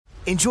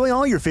Enjoy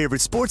all your favorite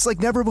sports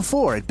like never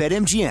before at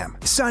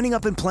BetMGM. Signing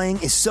up and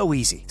playing is so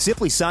easy.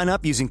 Simply sign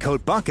up using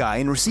code Buckeye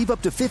and receive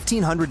up to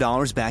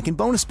 $1,500 back in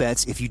bonus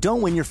bets if you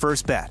don't win your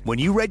first bet. When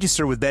you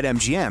register with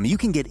BetMGM, you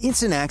can get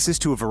instant access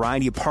to a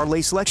variety of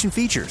parlay selection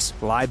features,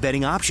 live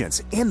betting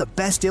options, and the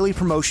best daily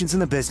promotions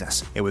in the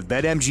business. And with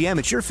BetMGM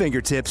at your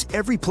fingertips,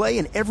 every play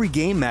and every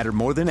game matter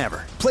more than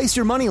ever. Place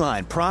your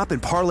moneyline, prop,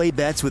 and parlay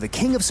bets with the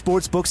king of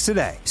sportsbooks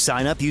today.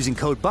 Sign up using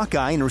code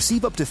Buckeye and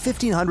receive up to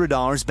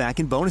 $1,500 back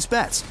in bonus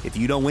bets if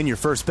you don't win your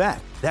first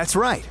bet. That's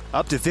right,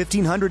 up to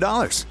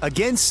 $1,500.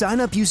 Again, sign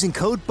up using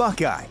code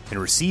Buckeye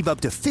and receive up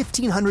to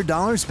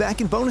 $1,500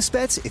 back in bonus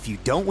bets if you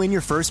don't win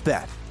your first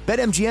bet.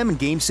 BetMGM and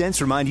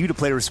GameSense remind you to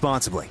play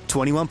responsibly.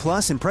 21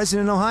 plus and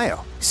present in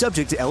Ohio.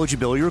 Subject to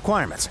eligibility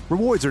requirements.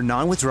 Rewards are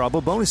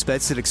non-withdrawable bonus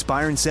bets that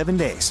expire in 7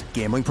 days.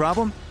 Gambling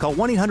problem? Call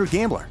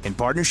 1-800-GAMBLER in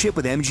partnership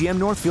with MGM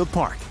Northfield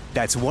Park.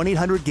 That's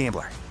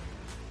 1-800-GAMBLER.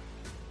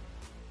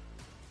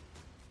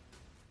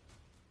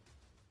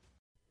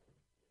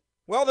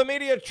 Well, the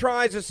media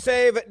tries to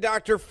save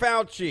Dr.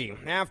 Fauci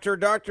after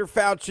Dr.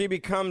 Fauci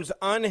becomes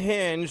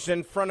unhinged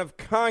in front of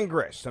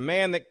Congress, a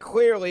man that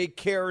clearly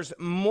cares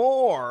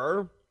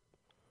more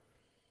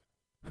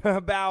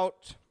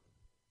about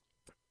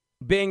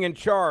being in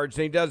charge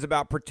than he does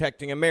about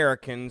protecting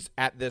Americans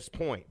at this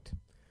point.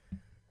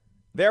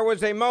 There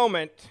was a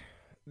moment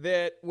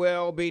that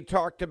will be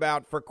talked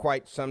about for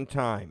quite some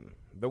time.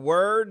 The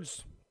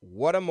words,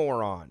 "What a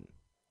moron."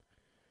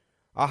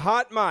 A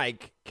hot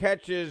mic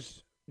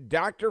catches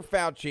Dr.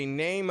 Fauci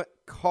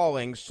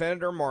name-calling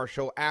Senator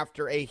Marshall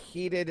after a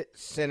heated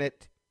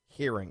Senate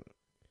hearing.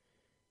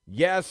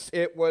 Yes,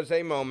 it was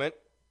a moment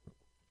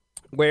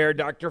where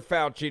Dr.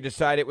 Fauci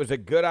decided it was a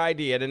good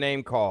idea to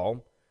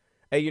name-call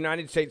a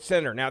United States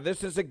senator. Now,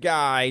 this is a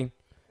guy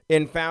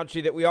in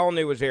Fauci that we all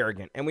knew was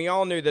arrogant, and we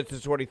all knew that this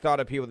is what he thought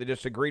of people that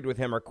disagreed with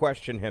him or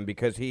questioned him,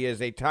 because he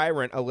is a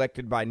tyrant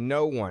elected by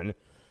no one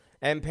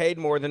and paid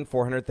more than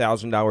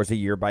 $400,000 a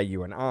year by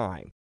you and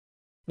I.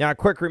 Now, a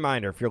quick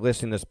reminder, if you're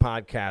listening to this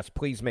podcast,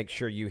 please make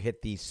sure you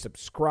hit the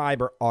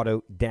subscribe or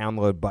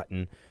auto-download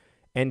button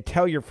and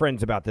tell your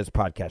friends about this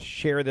podcast.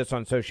 Share this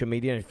on social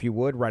media, and if you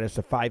would, write us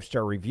a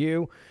 5-star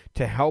review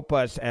to help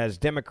us, as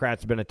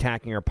Democrats have been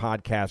attacking our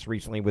podcast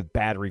recently with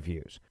bad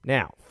reviews.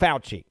 Now,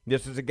 Fauci.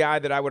 This is a guy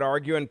that I would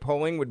argue in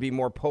polling would be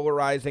more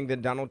polarizing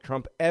than Donald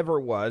Trump ever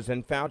was,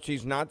 and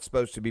Fauci's not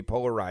supposed to be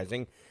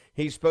polarizing.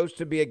 He's supposed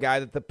to be a guy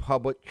that the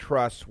public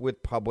trusts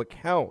with public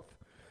health.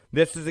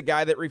 This is a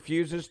guy that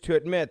refuses to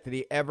admit that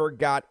he ever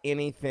got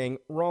anything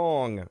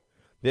wrong.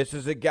 This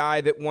is a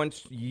guy that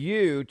wants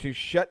you to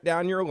shut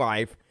down your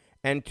life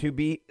and to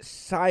be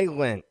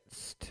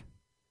silenced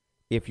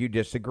if you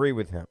disagree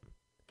with him.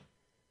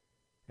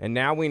 And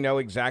now we know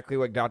exactly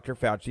what Dr.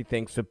 Fauci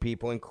thinks of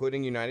people,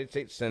 including United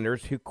States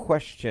senators, who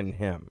question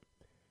him.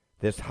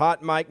 This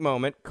hot mic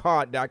moment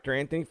caught Dr.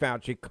 Anthony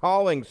Fauci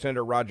calling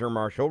Senator Roger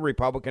Marshall,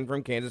 Republican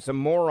from Kansas, a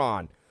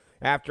moron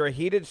after a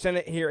heated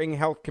Senate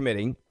Health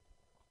Committee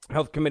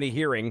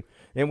hearing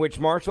in which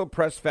Marshall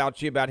pressed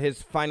Fauci about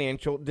his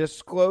financial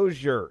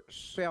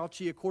disclosures.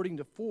 Fauci, according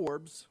to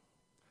Forbes,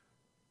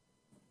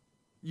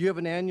 you have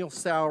an annual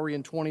salary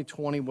in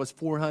 2020 was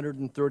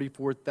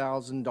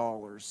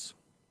 $434,000.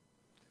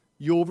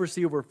 You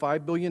oversee over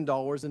 $5 billion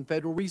in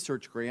federal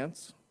research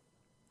grants.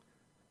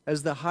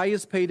 As the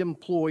highest paid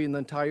employee in the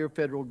entire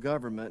federal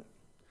government,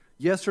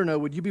 yes or no,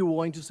 would you be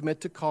willing to submit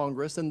to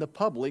Congress and the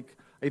public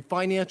a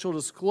financial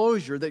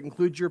disclosure that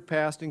includes your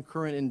past and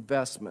current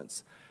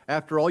investments?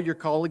 After all, your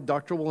colleague,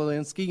 Dr.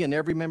 Walensky, and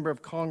every member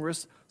of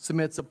Congress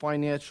submits a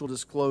financial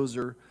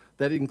disclosure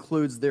that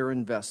includes their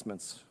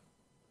investments.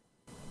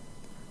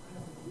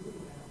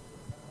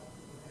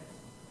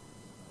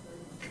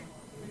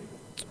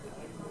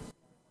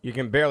 You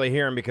can barely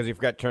hear him because he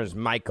forgot to turn his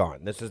mic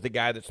on. This is the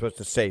guy that's supposed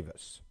to save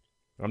us.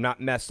 I'm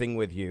not messing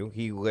with you.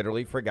 He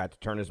literally forgot to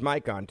turn his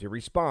mic on to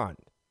respond.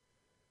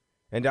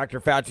 And Dr.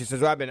 Fauci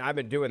says, well, I've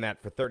been doing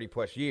that for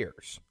 30-plus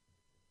years.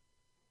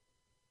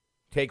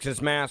 Takes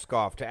his mask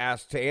off to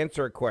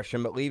answer a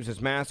question, but leaves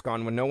his mask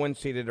on when no one's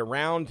seated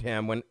around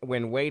him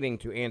when waiting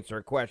to answer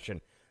a question.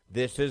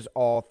 This is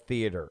all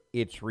theater.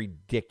 It's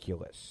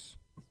ridiculous.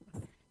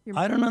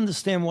 I don't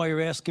understand why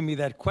you're asking me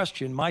that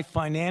question. My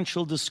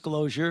financial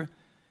disclosure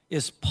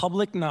is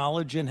public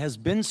knowledge and has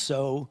been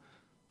so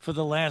for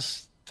the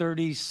last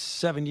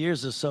 37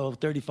 years or so,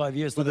 35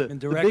 years that I've been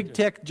director. The big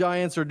tech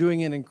giants are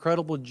doing an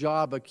incredible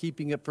job of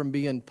keeping it from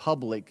being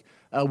public.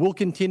 We'll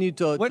continue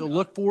to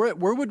look for it.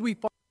 Where would we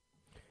find?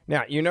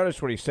 Now, you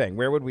notice what he's saying.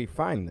 Where would we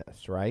find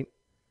this, right?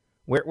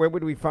 Where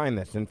would we find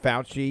this? And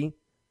Fauci,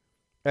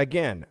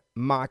 again,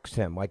 mocks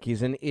him like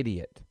he's an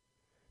idiot.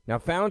 Now,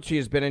 Fauci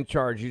has been in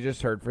charge, you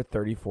just heard, for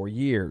 34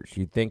 years.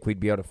 You'd think we'd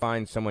be able to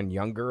find someone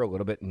younger, a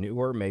little bit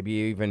newer, maybe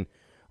even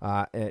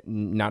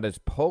not as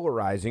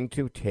polarizing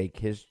to take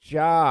his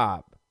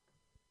job.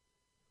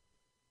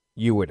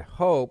 You would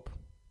hope.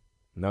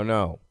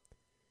 No.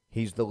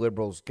 He's the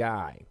liberals'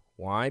 guy.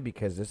 Why?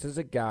 Because this is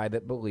a guy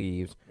that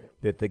believes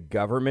that the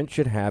government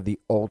should have the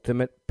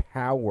ultimate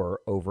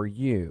power over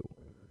you.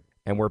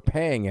 And we're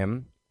paying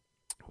him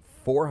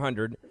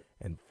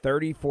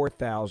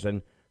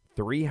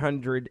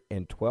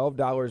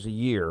 $434,312 a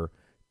year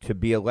to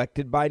be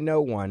elected by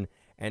no one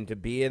and to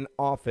be in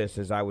office,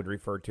 as I would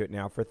refer to it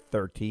now, for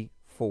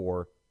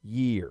 34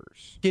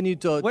 years. Continue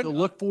to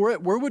look for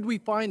it. Where would we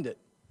find it?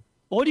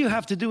 All you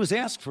have to do is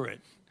ask for it.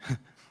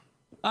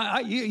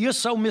 You're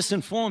so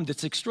misinformed.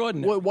 It's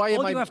extraordinary. Why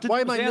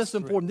am I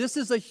misinformed? This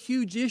is a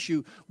huge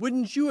issue.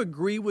 Wouldn't you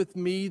agree with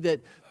me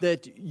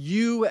that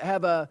you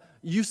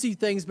see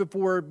things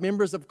before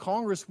members of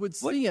Congress would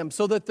see them,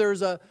 so that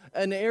there's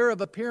an air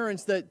of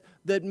appearance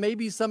that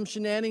maybe some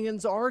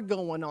shenanigans are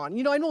going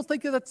on? I don't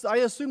think that's. I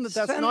assume that's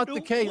Senator, not the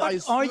case.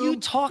 What are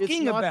you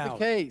talking about? It's not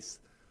the case.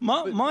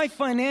 My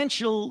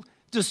financial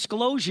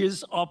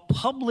disclosures are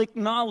public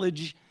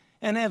knowledge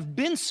and have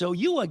been so.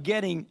 You are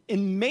getting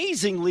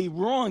amazingly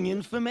wrong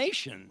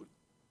information.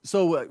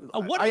 So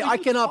I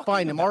cannot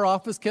find them. Our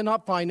office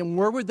cannot find them.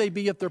 Where would they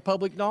be if they're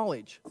public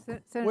knowledge?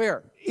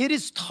 Where? It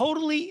is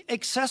totally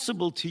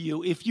accessible to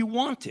you if you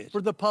want it.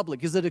 For the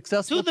public. Is it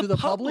accessible to the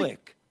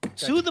public?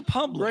 To the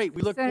public. Great.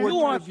 We look forward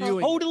to reviewing it. You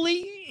are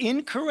totally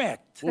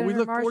incorrect. Well, we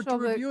look forward to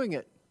reviewing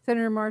it.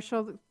 Senator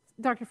Marshall,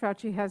 Dr.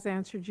 Fauci has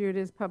answered you. It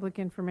is public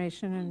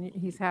information, and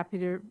he's happy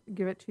to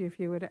give it to you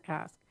if you would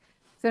ask.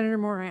 Senator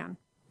Moran.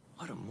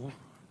 What a moron.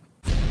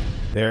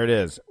 There it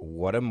is.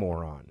 What a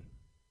moron.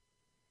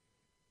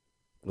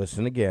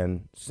 Listen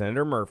again.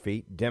 Senator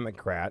Murphy,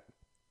 Democrat,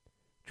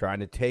 trying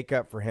to take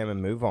up for him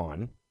and move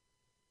on.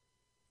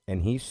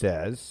 And he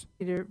says,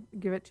 to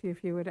give it to you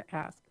if you would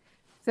ask.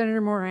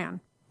 Senator Moran.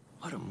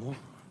 What a moron.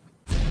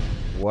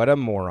 What a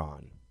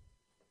moron.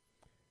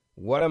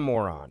 What a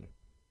moron.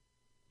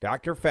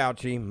 Dr.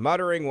 Fauci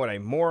muttering what a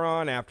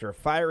moron after a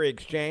fiery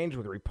exchange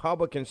with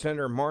Republican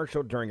Senator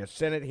Marshall during a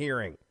Senate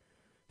hearing.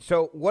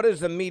 So what does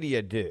the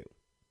media do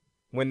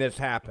when this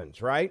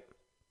happens, right?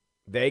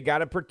 They got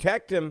to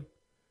protect him.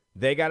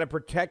 They got to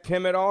protect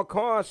him at all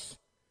costs.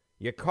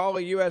 You call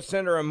a U.S.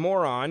 Senator a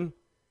moron,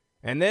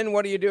 and then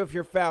what do you do if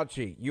you're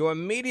Fauci? You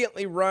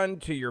immediately run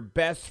to your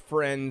best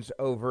friends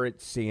over at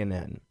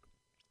CNN.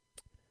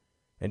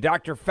 And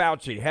Dr.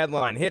 Fauci,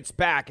 headline, hits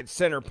back at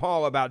Senator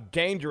Paul about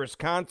dangerous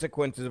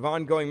consequences of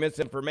ongoing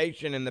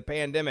misinformation in the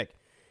pandemic,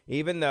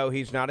 even though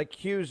he's not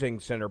accusing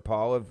Senator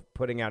Paul of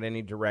putting out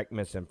any direct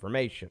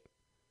misinformation.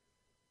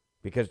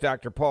 Because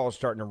Dr. Paul is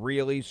starting to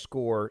really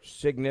score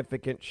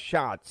significant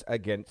shots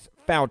against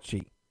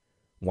Fauci.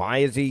 Why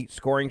is he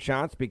scoring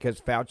shots?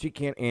 Because Fauci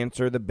can't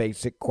answer the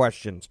basic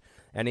questions,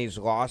 and he's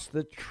lost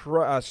the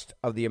trust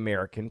of the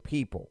American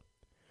people.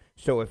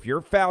 So if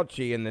you're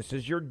Fauci and this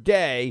is your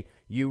day,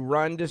 you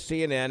run to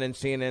CNN, and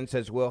CNN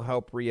says, we'll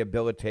help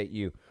rehabilitate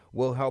you.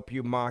 We'll help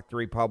you mock the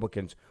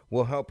Republicans.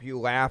 We'll help you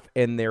laugh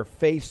in their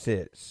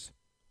faces.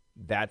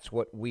 That's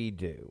what we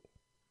do.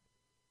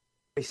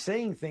 They're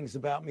saying things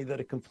about me that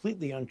are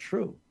completely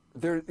untrue.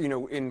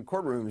 In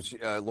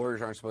courtrooms,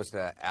 lawyers aren't supposed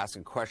to ask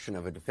a question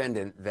of a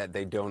defendant that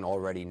they don't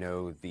already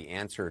know the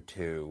answer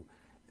to.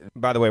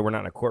 By the way, we're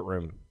not in a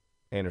courtroom,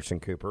 Anderson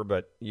Cooper,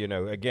 but,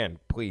 again,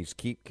 please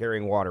keep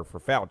carrying water for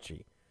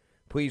Fauci.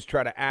 Please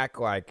try to act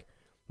like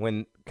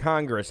when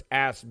Congress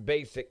asks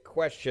basic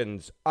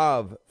questions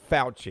of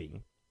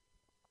Fauci,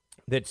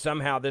 that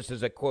somehow this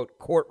is a, quote,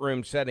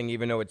 courtroom setting,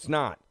 even though it's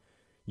not.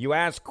 You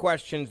ask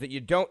questions that you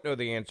don't know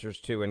the answers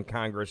to in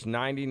Congress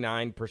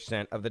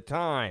 99% of the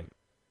time.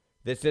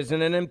 This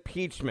isn't an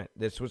impeachment.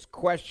 This was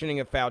questioning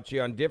of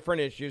Fauci on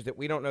different issues that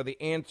we don't know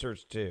the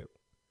answers to.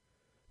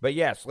 But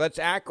yes, let's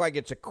act like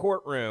it's a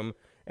courtroom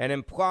and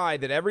imply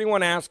that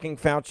everyone asking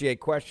Fauci a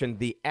question,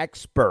 the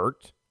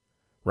expert,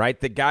 right,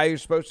 the guy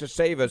who's supposed to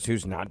save us,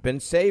 who's not been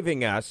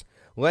saving us,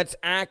 let's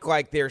act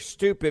like they're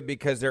stupid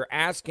because they're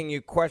asking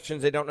you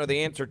questions they don't know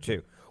the answer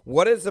to.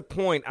 What is the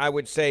point, I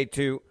would say,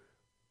 to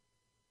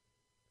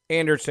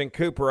Anderson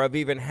Cooper, of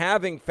even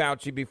having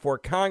Fauci before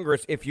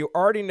Congress if you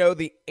already know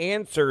the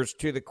answers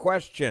to the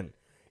question,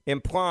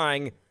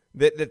 implying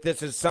that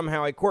this is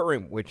somehow a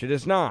courtroom, which it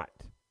is not.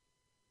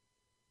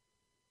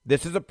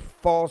 This is a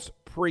false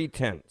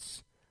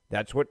pretense.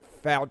 That's what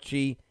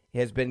Fauci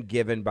has been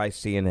given by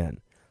CNN.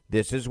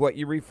 This is what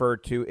you refer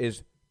to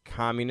as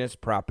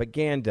communist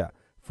propaganda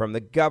from the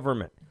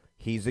government.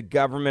 He's a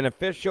government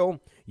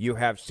official. You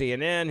have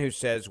CNN who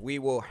says we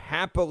will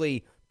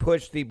happily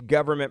push the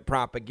government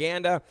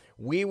propaganda.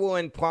 We will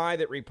imply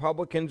that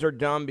Republicans are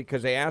dumb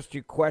because they asked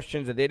you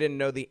questions that they didn't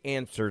know the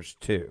answers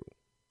to.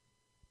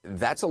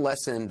 That's a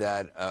lesson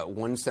that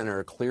one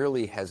senator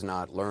clearly has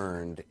not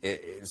learned.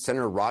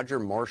 Senator Roger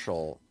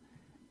Marshall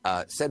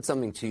said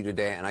something to you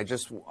today, and I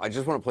just want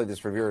to play this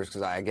for viewers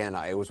because,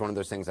 it was one of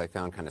those things I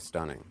found kind of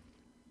stunning.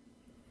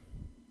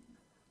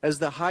 As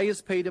the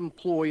highest paid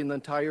employee in the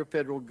entire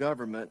federal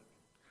government,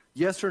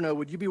 yes or no,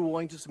 would you be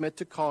willing to submit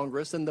to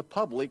Congress and the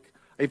public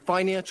a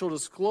financial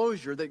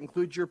disclosure that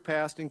includes your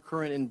past and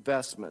current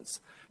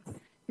investments?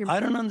 I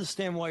don't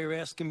understand why you're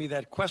asking me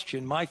that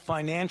question. My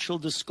financial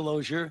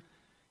disclosure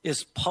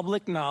is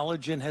public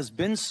knowledge and has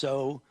been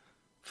so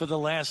for the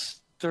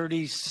last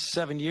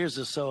 37 years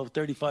or so,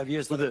 35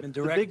 years that I've been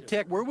director. The big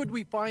tech, where would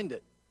we find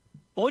it?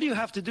 All you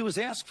have to do is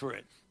ask for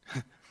it.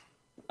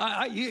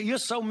 You're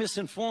so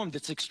misinformed.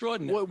 It's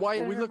extraordinary. Why we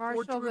Senator look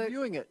forward to Marshall,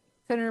 reviewing it.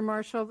 Senator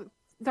Marshall,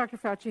 Dr.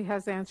 Fauci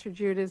has answered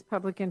you. It is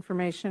public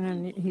information,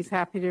 and he's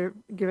happy to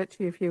give it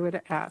to you if you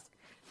would ask.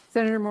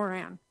 Senator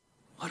Moran.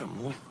 What a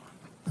moron.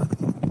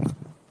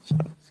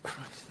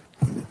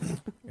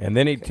 And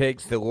then he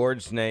takes the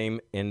Lord's name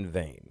in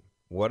vain.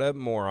 What a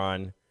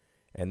moron.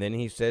 And then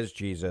he says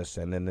Jesus,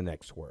 and then the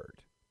next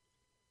word.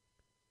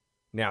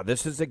 Now,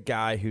 this is a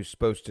guy who's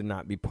supposed to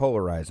not be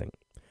polarizing.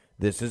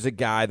 This is a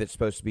guy that's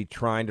supposed to be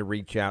trying to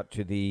reach out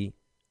to the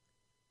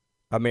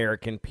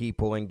American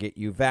people and get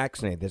you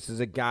vaccinated. This is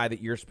a guy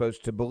that you're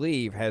supposed to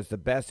believe has the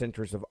best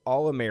interest of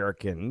all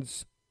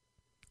Americans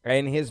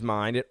in his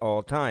mind at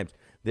all times.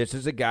 This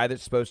is a guy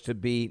that's supposed to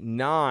be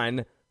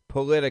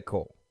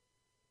non-political.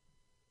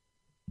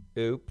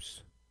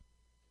 Oops.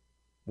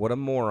 What a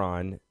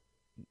moron.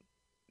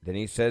 Then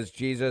he says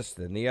Jesus,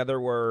 then the other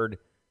word.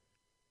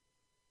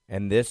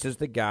 And this is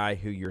the guy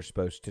who you're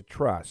supposed to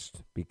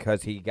trust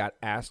because he got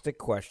asked a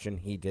question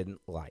he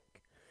didn't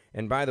like.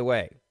 And by the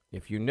way,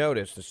 if you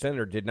notice, the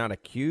senator did not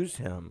accuse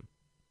him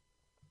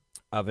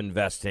of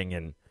investing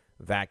in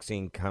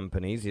vaccine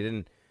companies. He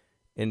didn't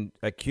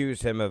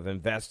accuse him of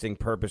investing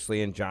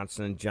purposely in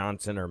Johnson &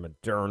 Johnson or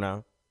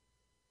Moderna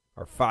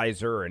or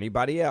Pfizer or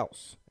anybody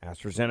else,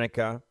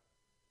 AstraZeneca.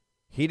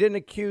 He didn't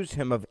accuse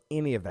him of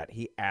any of that.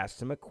 He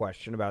asked him a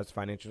question about his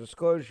financial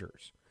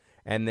disclosures.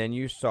 And then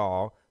you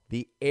saw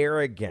the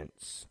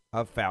arrogance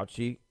of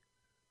Fauci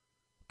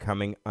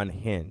coming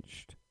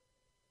unhinged.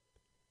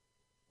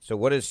 So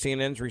what is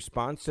CNN's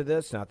response to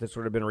this? Now, if this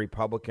would have been a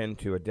Republican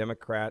to a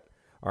Democrat,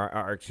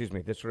 or excuse me,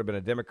 if this would have been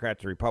a Democrat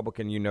to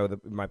Republican, you know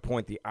my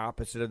point, the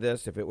opposite of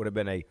this. If it would have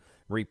been a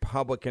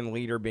Republican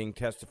leader being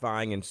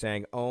testifying and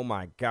saying, oh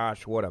my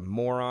gosh, what a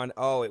moron.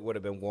 Oh, it would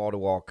have been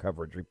wall-to-wall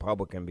coverage.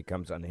 Republican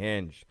becomes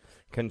unhinged.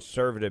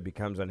 Conservative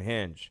becomes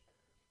unhinged.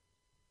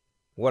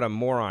 What a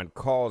moron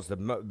calls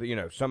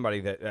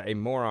somebody that a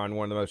moron,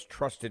 one of the most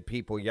trusted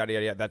people, yada,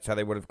 yada, yada. That's how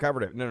they would have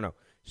covered it. No.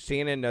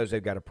 CNN knows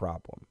they've got a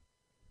problem.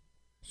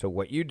 So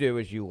what you do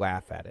is you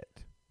laugh at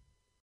it.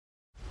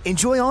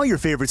 Enjoy all your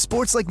favorite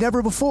sports like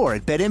never before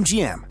at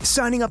BetMGM.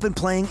 Signing up and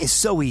playing is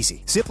so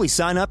easy. Simply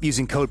sign up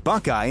using code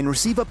Buckeye and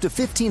receive up to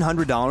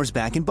 $1,500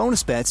 back in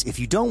bonus bets if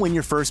you don't win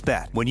your first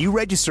bet. When you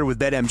register with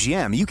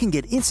BetMGM, you can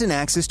get instant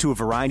access to a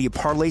variety of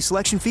parlay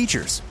selection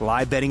features,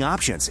 live betting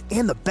options,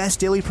 and the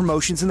best daily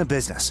promotions in the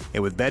business.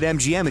 And with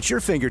BetMGM at your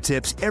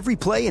fingertips, every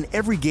play and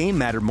every game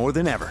matter more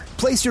than ever.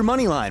 Place your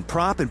moneyline,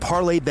 prop, and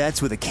parlay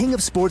bets with the king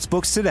of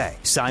sportsbooks today.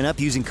 Sign up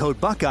using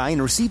code Buckeye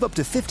and receive up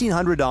to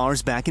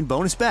 $1,500 back in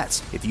bonus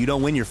bets if you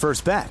don't win your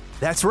first bet.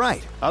 That's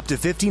right, up to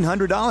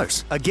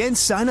 $1,500. Again,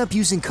 sign up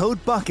using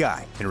code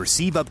Buckeye and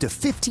receive up to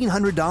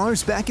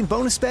 $1,500 back in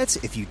bonus bets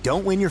if you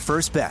don't win your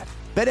first bet.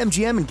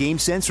 BetMGM and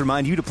GameSense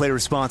remind you to play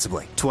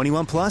responsibly.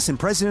 21 plus and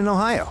present in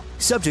Ohio.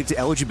 Subject to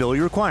eligibility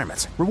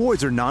requirements.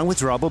 Rewards are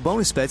non-withdrawable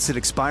bonus bets that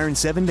expire in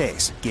 7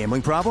 days.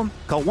 Gambling problem?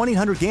 Call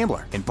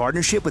 1-800-GAMBLER in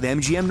partnership with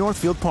MGM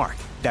Northfield Park.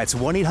 That's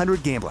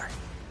 1-800-GAMBLER.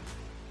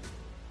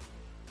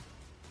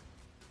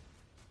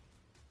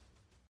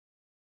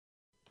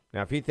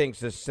 Now, if he thinks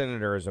this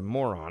senator is a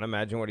moron,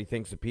 imagine what he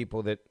thinks of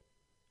people that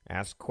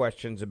ask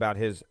questions about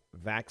his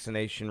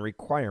vaccination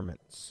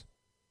requirements.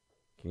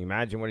 Can you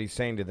imagine what he's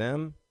saying to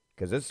them?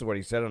 Because this is what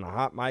he said on a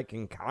hot mic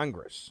in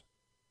Congress.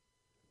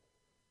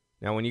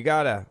 Now, when you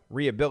got to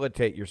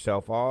rehabilitate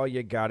yourself, all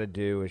you got to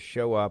do is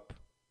show up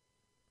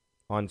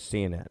on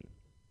CNN.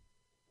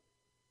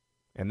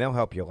 And they'll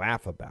help you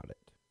laugh about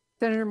it.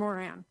 Senator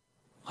Moran.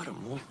 What a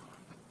moron.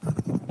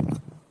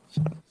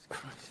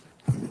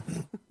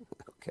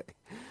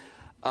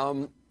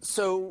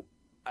 So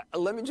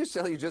let me just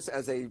tell you, just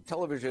as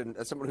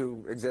someone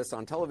who exists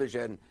on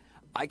television,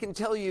 I can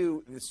tell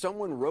you that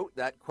someone wrote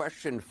that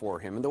question for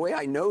him. And the way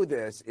I know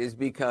this is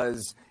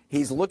because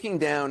he's looking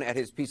down at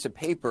his piece of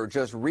paper,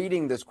 just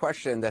reading this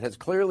question that has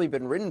clearly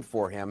been written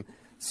for him.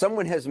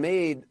 Someone has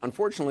made,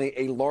 unfortunately,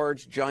 a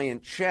large,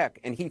 giant check,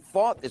 and he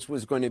thought this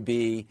was going to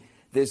be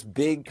this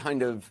big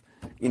kind of,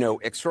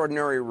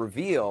 extraordinary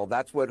reveal.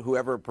 That's what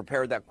whoever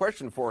prepared that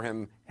question for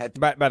him had.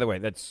 By the way,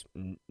 that's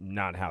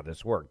not how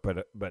this worked.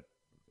 But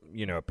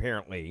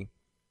apparently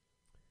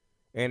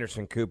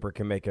Anderson Cooper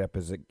can make it up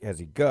as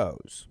he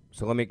goes.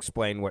 So let me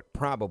explain what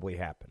probably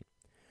happened.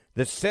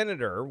 The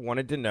senator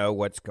wanted to know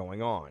what's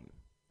going on.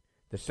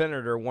 The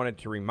senator wanted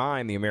to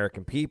remind the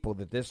American people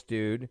that this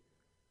dude,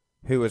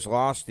 who has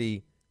lost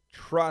the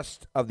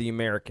trust of the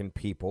American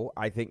people,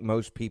 I think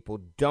most people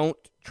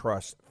don't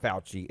trust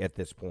Fauci at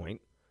this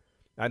point.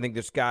 I think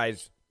this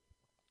guy's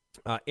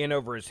in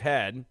over his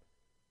head.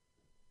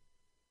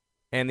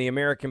 And the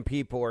American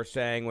people are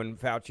saying when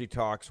Fauci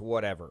talks,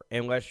 whatever,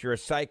 unless you're a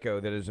psycho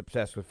that is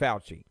obsessed with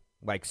Fauci,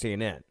 like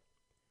CNN.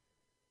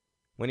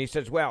 When he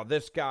says, well,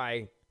 this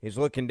guy is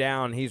looking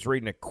down, he's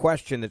reading a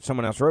question that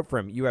someone else wrote for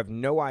him, you have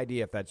no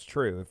idea if that's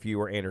true if you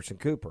were Anderson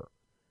Cooper.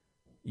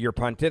 You're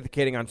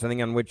pontificating on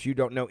something on which you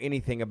don't know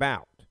anything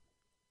about.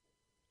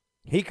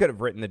 He could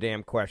have written the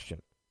damn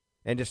question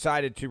and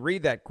decided to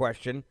read that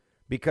question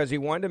because he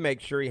wanted to make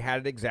sure he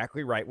had it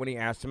exactly right when he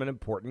asked him an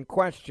important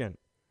question.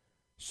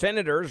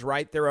 Senators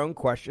write their own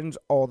questions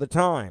all the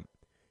time.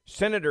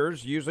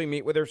 Senators usually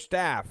meet with their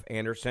staff,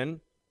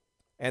 Anderson,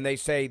 and they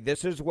say,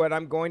 this is what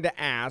I'm going to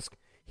ask.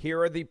 Here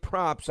are the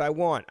props I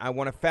want. I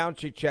want a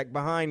Fauci check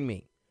behind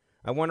me.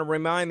 I want to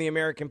remind the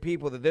American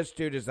people that this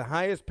dude is the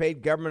highest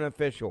paid government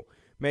official,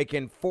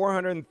 making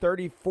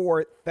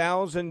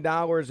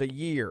 $434,000 a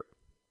year.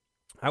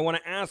 I want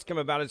to ask him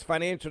about his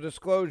financial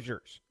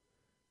disclosures.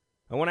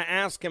 I want to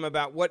ask him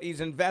about what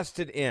he's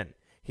invested in.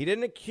 He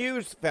didn't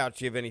accuse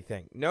Fauci of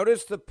anything.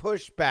 Notice the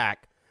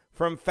pushback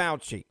from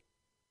Fauci.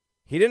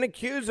 He didn't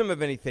accuse him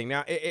of anything.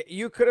 Now,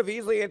 you could have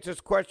easily answered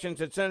his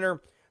questions and said,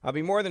 Senator, I'll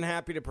be more than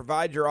happy to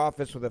provide your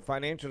office with the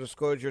financial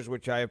disclosures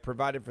which I have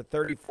provided for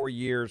 34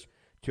 years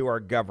to our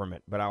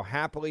government, but I'll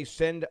happily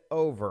send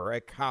over a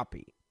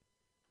copy.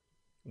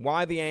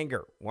 Why the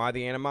anger? Why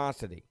the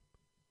animosity?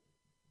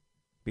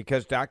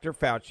 Because Dr.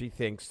 Fauci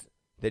thinks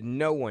that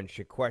no one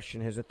should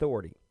question his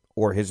authority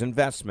or his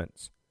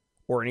investments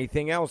or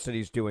anything else that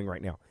he's doing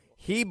right now.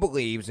 He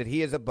believes that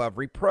he is above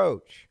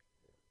reproach.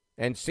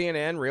 And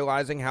CNN,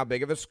 realizing how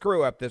big of a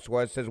screw-up this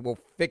was, says, we'll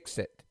fix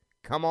it.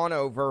 Come on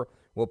over.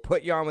 We'll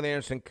put you on with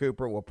Anderson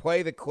Cooper. We'll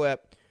play the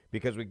clip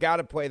because we got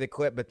to play the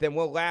clip, but then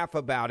we'll laugh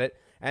about it,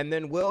 and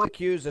then we'll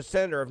accuse the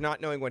senator of not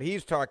knowing what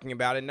he's talking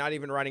about and not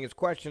even writing his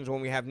questions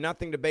when we have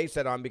nothing to base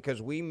that on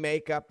because we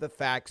make up the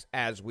facts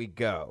as we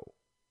go.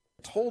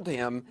 Told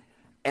him,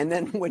 and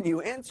then when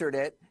you answered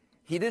it,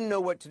 he didn't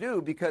know what to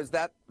do because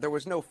there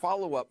was no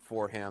follow-up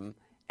for him,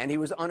 and he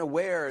was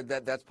unaware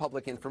that that's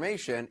public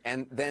information,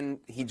 and then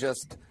it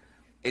just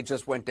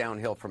went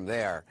downhill from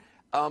there.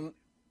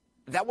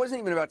 That wasn't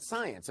even about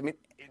science. I mean,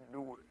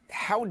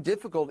 how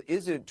difficult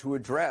is it to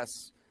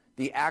address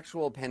the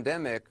actual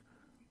pandemic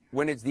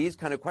when it's these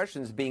kind of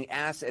questions being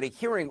asked at a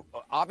hearing,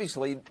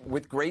 obviously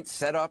with great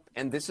setup,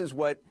 and this is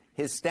what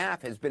his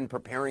staff has been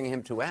preparing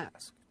him to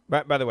ask?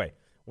 By the way,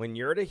 when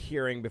you're at a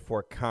hearing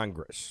before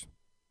Congress,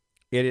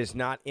 it is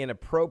not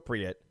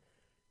inappropriate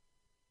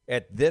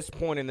at this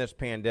point in this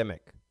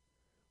pandemic,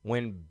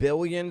 when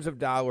billions of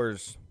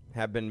dollars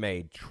have been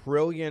made,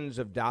 trillions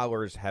of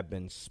dollars have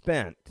been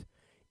spent,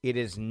 it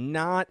is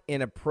not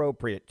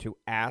inappropriate to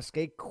ask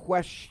a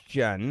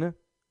question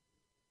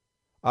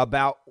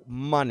about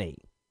money.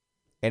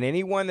 And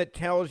anyone that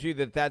tells you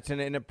that that's an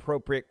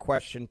inappropriate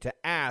question to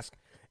ask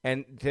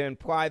and to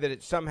imply that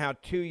it's somehow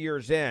 2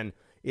 years in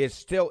is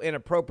still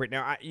inappropriate.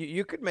 Now,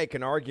 you could make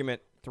an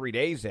argument 3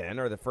 days in,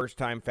 or the first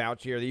time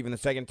Fauci, or even the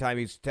second time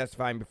he's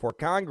testifying before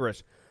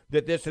Congress,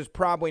 that this is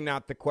probably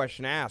not the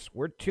question asked.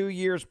 We're 2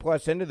 years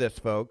plus into this,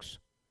 folks.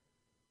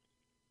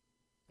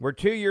 We're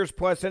 2 years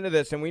plus into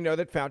this, and we know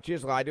that Fauci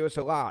has lied to us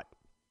a lot.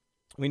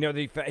 We know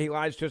that he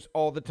lies to us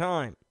all the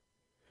time.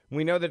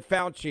 We know that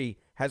Fauci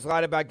has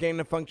lied about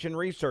gain-of-function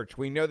research.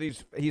 We know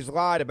he's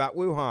lied about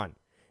Wuhan,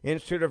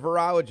 Institute of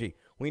Virology.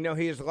 We know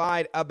he has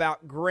lied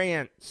about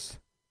grants.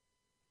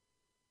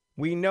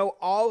 We know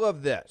all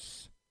of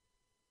this.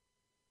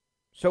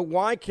 So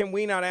why can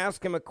we not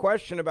ask him a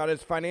question about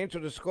his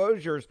financial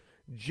disclosures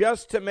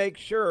just to make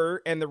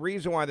sure, and the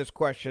reason why this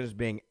question is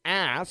being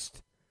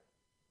asked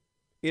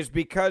is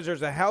because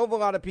there's a hell of a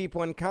lot of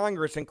people in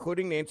Congress,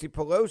 including Nancy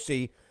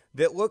Pelosi,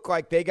 that look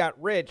like they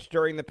got rich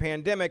during the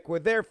pandemic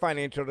with their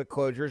financial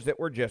disclosures that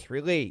were just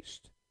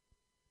released.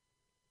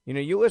 You know,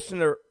 you listen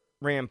to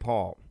Rand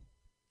Paul,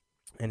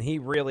 and he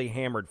really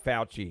hammered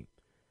Fauci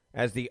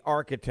as the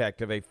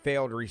architect of a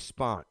failed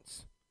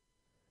response.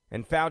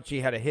 And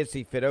Fauci had a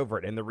hissy fit over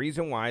it. And the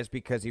reason why is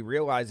because he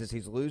realizes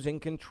he's losing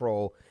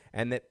control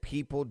and that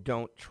people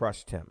don't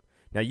trust him.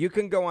 Now, you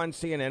can go on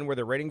CNN where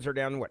the ratings are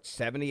down,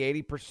 70,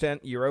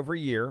 80% year over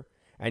year,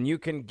 and you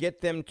can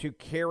get them to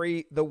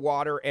carry the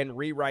water and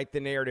rewrite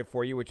the narrative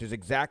for you, which is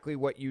exactly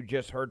what you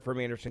just heard from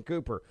Anderson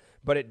Cooper.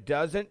 But it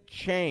doesn't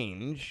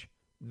change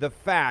the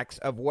facts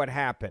of what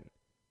happened.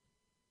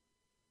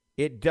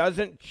 It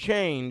doesn't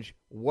change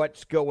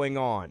what's going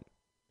on.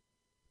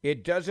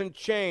 It doesn't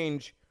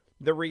change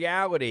the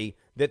reality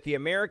that the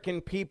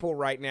American people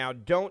right now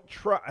don't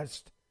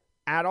trust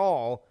at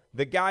all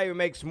the guy who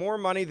makes more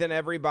money than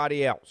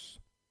everybody else.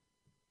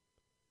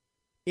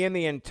 In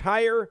the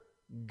entire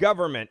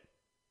government,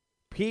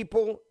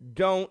 people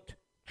don't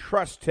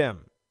trust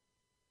him.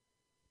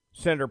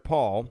 Senator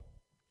Paul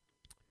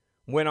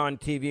went on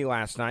TV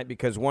last night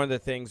because one of the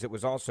things that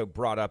was also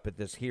brought up at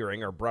this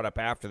hearing, or brought up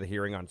after the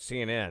hearing on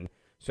CNN,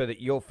 so that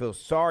you'll feel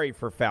sorry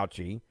for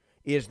Fauci,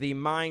 is the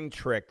mind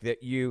trick that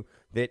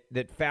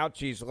that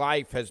Fauci's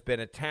life has been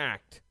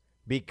attacked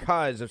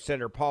because of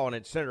Senator Paul, and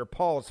it's Senator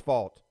Paul's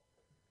fault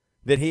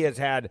that he has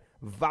had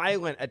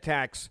violent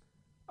attacks.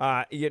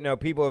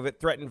 People have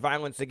threatened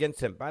violence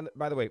against him.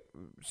 By the way,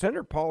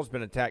 Senator Paul's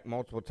been attacked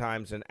multiple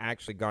times and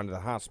actually gone to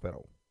the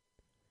hospital.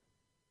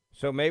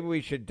 So maybe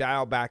we should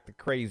dial back the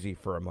crazy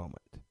for a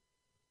moment.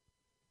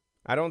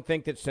 I don't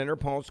think that Senator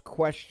Paul's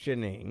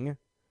questioning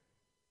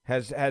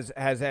has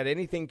had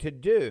anything to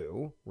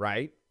do,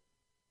 right,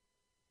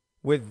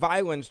 with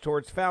violence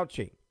towards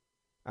Fauci.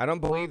 I don't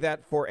believe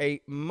that for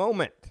a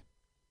moment.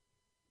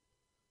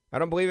 I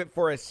don't believe it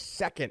for a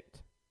second.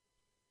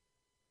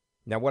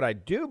 Now, what I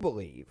do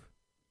believe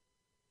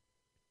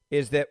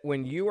is that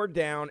when you are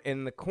down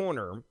in the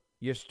corner,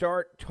 you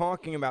start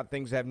talking about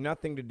things that have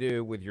nothing to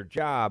do with your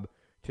job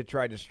to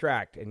try to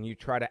distract, and you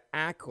try to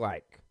act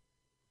like,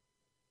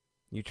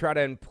 you try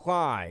to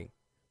imply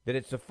that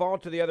it's the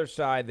fault of the other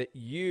side that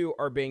you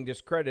are being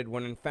discredited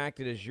when in fact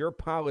it is your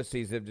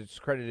policies that have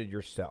discredited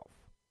yourself.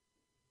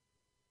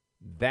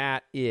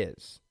 That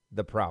is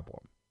the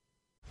problem.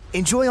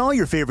 Enjoy all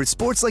your favorite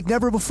sports like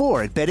never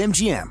before at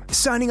BetMGM.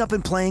 Signing up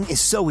and playing is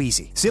so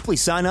easy. Simply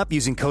sign up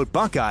using code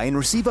Buckeye and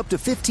receive up to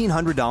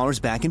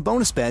 $1,500 back in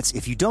bonus bets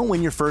if you don't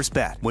win your first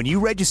bet. When you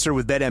register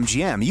with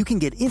BetMGM, you can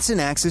get instant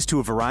access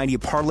to a variety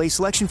of parlay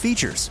selection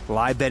features,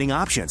 live betting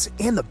options,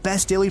 and the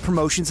best daily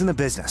promotions in the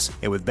business.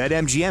 And with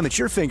BetMGM at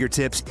your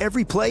fingertips,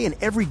 every play and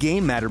every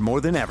game matter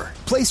more than ever.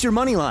 Place your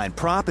moneyline,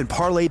 prop, and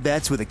parlay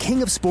bets with the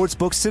king of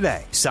sportsbooks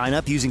today. Sign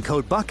up using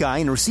code Buckeye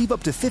and receive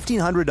up to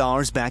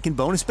 $1,500 back in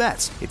bonus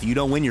bets if you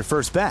don't win your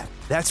first bet.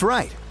 That's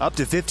right, up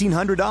to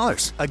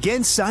 $1,500.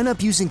 Again, sign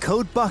up using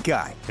code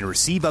Buckeye and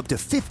receive up to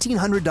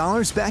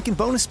 $1,500 back in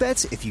bonus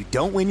bets if you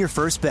don't win your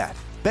first bet.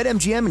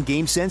 BetMGM and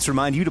GameSense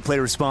remind you to play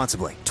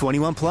responsibly.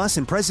 21 plus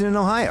and present in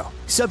Ohio.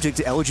 Subject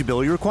to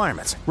eligibility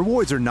requirements.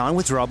 Rewards are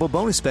non-withdrawable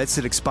bonus bets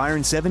that expire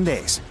in 7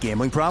 days.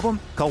 Gambling problem?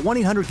 Call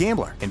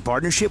 1-800-GAMBLER in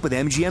partnership with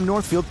MGM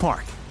Northfield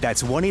Park.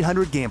 That's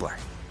 1-800-GAMBLER.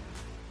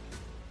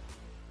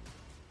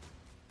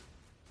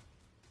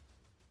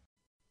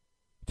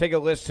 Take a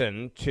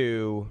listen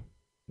to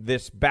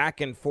this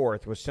back and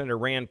forth with Senator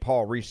Rand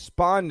Paul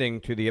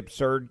responding to the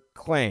absurd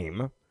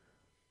claim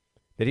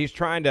that he's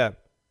trying to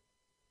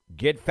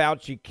get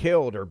Fauci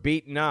killed or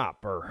beaten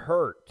up or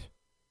hurt.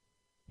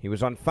 He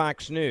was on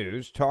Fox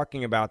News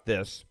talking about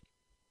this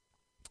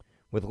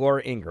with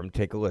Laura Ingraham.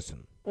 Take a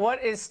listen.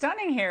 What is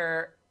stunning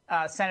here,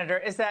 Senator,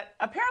 is that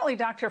apparently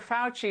Dr.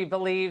 Fauci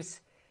believes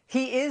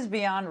he is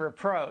beyond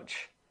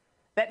reproach,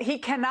 that he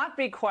cannot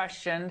be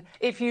questioned.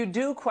 If you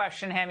do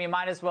question him, you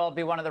might as well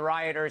be one of the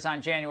rioters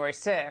on January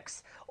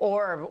 6th,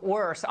 or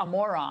worse, a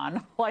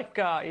moron, like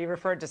you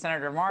referred to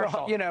Senator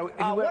Marshall.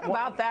 Well, what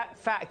about that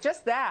fact?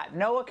 Just that,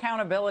 no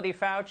accountability,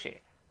 Fauci.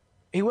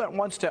 He went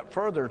one step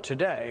further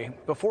today.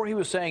 Before he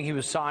was saying he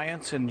was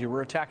science and you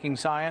were attacking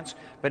science,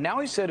 but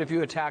now he said if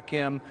you attack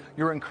him,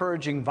 you're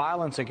encouraging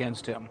violence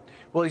against him.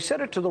 Well, he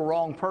said it to the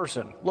wrong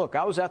person. Look,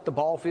 I was at the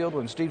ball field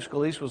when Steve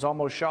Scalise was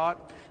almost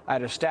shot. I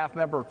had a staff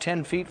member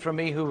 10 feet from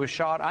me who was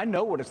shot. I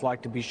know what it's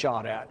like to be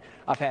shot at.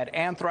 I've had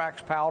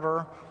anthrax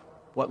powder,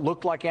 what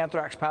looked like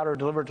anthrax powder,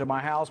 delivered to my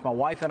house. My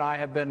wife and I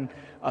have been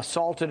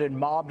assaulted and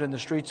mobbed in the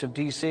streets of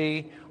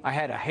D.C. I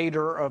had a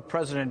hater of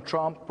President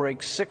Trump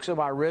break 6 of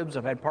my ribs.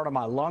 I've had part of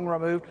my lung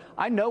removed.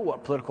 I know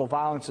what political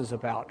violence is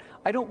about.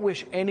 I don't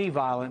wish any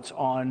violence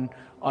on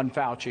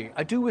Fauci.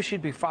 I do wish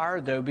he'd be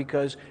fired, though,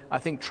 because I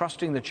think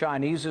trusting the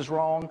Chinese is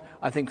wrong.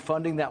 I think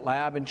funding that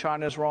lab in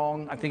China is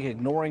wrong. I think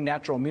ignoring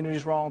natural immunity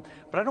is wrong.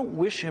 But I don't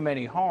wish him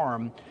any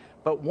harm.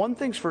 But one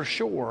thing's for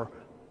sure,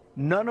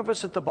 none of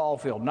us at the ball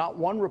field, not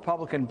one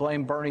Republican,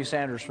 blamed Bernie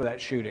Sanders for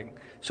that shooting.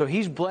 So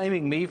he's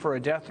blaming me for a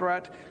death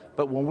threat.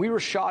 But when we were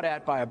shot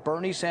at by a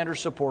Bernie Sanders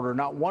supporter,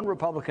 not one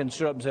Republican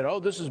stood up and said, oh,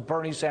 this is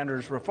Bernie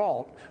Sanders'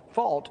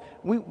 fault.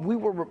 We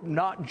were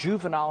not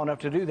juvenile enough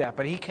to do that.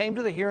 But he came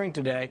to the hearing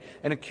today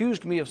and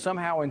accused me of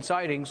somehow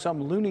inciting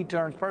some Looney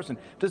Tunes person.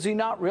 Does he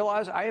not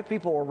realize I have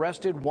people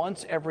arrested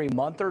once every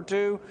month or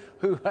two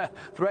who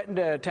threatened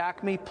to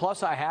attack me?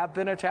 Plus, I have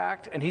been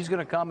attacked, and he's going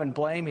to come and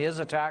blame his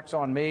attacks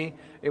on me.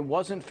 It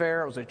wasn't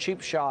fair. It was a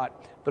cheap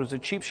shot. But it was a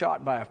cheap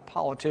shot by a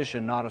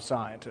politician, not a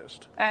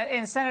scientist.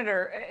 And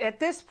Senator,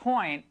 at this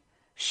point,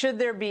 should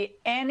there be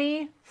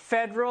any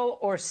federal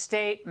or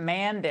state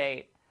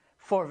mandate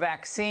for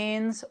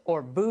vaccines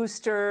or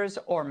boosters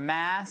or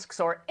masks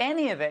or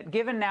any of it,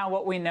 given now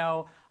what we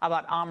know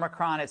about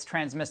Omicron, its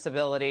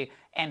transmissibility,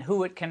 and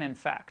who it can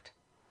infect?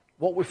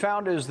 What we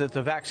found is that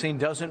the vaccine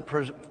doesn't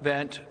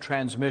prevent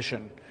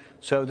transmission.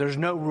 So there's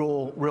no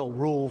real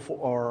rule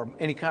or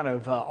any kind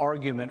of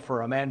argument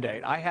for a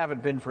mandate. I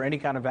haven't been for any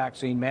kind of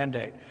vaccine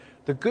mandate.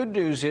 The good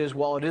news is,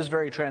 while it is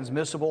very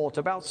transmissible, it's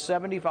about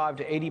 75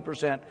 to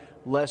 80%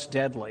 less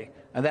deadly,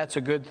 and that's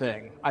a good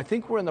thing. I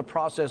think we're in the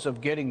process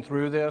of getting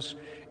through this.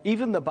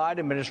 Even the Biden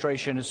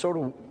administration is sort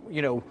of,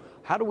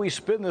 how do we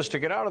spin this to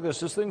get out of this?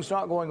 This thing's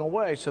not going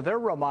away. So they're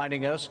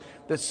reminding us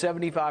that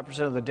 75%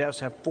 of the deaths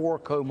have 4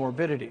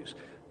 comorbidities.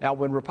 Now,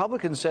 when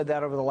Republicans said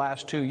that over the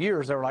last 2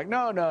 years, they were like,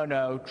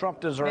 no, Trump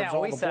deserves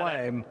all the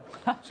blame.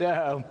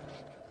 So,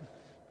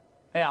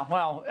 yeah,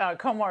 well,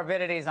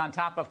 comorbidities on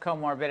top of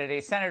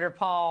comorbidities. Senator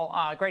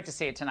Paul, great to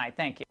see you tonight.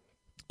 Thank you.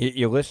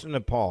 You listen to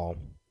Paul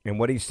and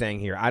what he's saying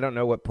here. I don't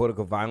know what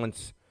political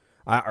violence,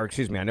 I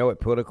know what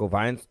political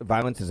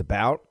violence is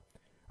about.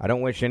 I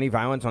don't wish any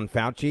violence on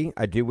Fauci.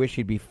 I do wish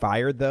he'd be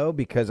fired, though,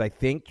 because I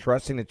think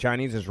trusting the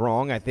Chinese is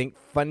wrong. I think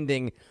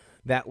funding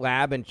that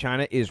lab in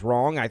China is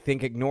wrong. I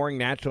think ignoring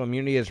natural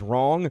immunity is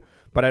wrong,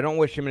 but I don't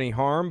wish him any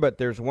harm. But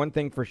there's one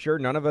thing for sure.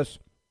 None of us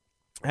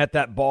at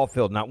that ball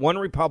field, not one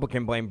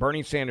Republican, blamed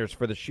Bernie Sanders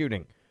for the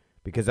shooting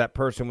because that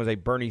person was a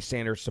Bernie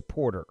Sanders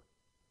supporter.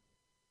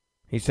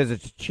 He says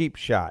it's a cheap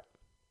shot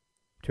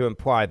to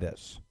imply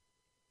this.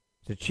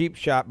 It's a cheap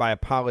shot by a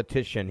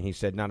politician, he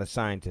said, not a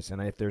scientist.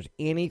 And if there's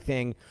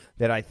anything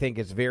that I think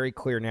is very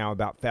clear now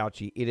about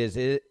Fauci, it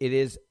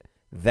is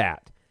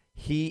that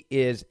he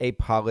is a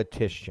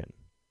politician.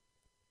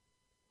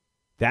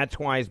 That's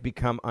why he's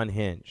become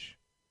unhinged.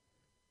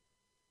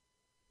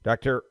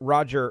 Dr.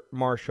 Roger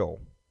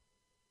Marshall,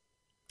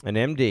 an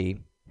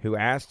MD, who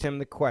asked him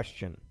the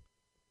question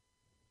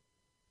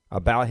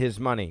about his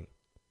money,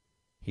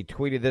 he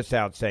tweeted this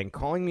out saying,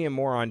 calling me a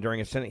moron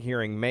during a Senate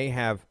hearing may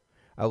have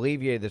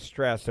alleviated the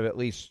stress of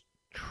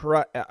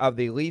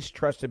the least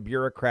trusted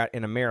bureaucrat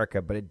in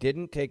America, but it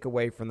didn't take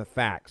away from the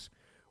facts.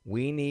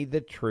 We need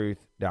the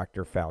truth,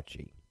 Dr.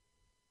 Fauci.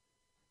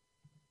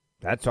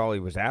 That's all he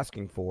was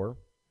asking for.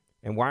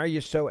 And why are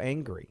you so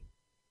angry?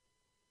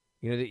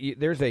 You know,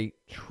 there's a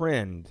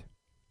trend,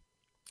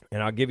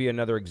 and I'll give you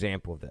another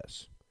example of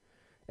this.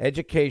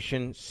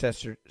 Education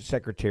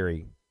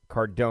Secretary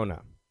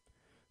Cardona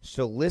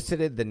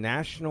solicited the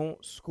National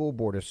School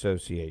Board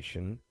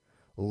Association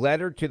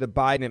letter to the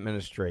Biden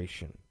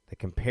administration that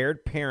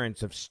compared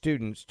parents of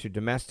students to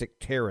domestic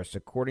terrorists,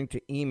 according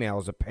to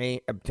emails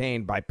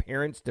obtained by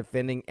Parents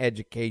Defending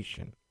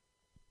Education.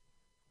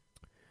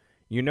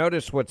 You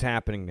notice what's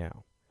happening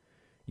now.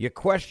 You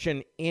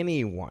question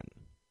anyone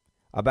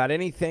about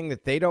anything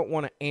that they don't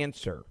want to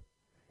answer,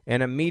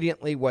 and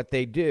immediately what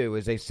they do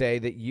is they say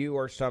that you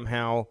are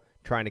somehow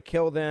trying to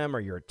kill them or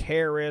you're a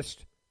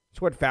terrorist.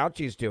 It's what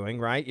Fauci's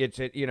doing, right?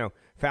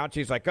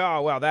 Fauci's like,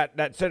 oh, well,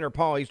 that Senator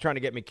Paul, he's trying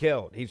to get me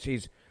killed.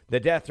 He's the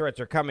death threats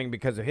are coming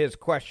because of his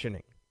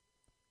questioning.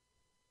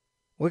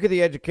 Look at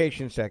the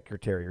Education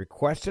Secretary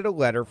requested a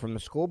letter from the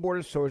School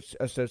Board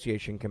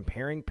Association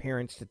comparing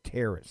parents to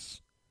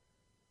terrorists.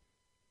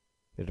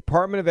 The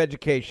Department of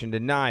Education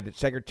denied that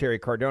Secretary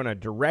Cardona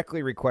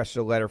directly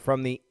requested a letter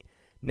from the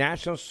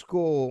National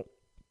School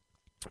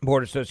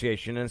Board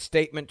Association in a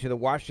statement to the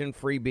Washington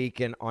Free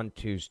Beacon on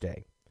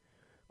Tuesday.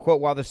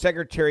 Quote, while the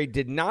Secretary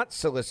did not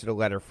solicit a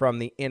letter from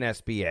the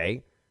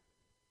NSBA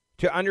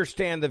to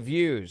understand the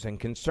views and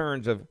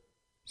concerns of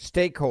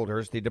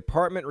stakeholders, the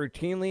department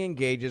routinely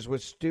engages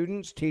with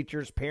students,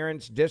 teachers,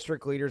 parents,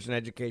 district leaders, and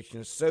education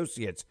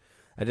associates,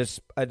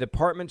 a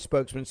department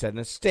spokesman said in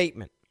a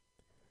statement.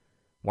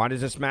 Why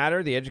does this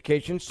matter? The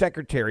Education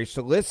Secretary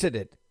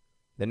solicited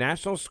the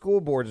National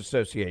School Boards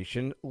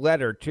Association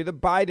letter to the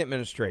Biden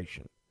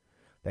administration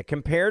that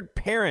compared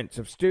parents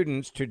of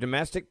students to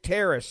domestic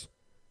terrorists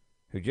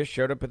who just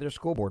showed up at their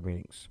school board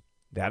meetings.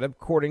 That,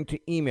 according to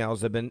emails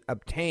that have been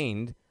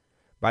obtained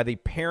by the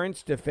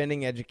Parents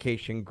Defending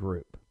Education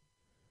group.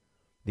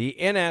 The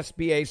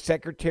NSBA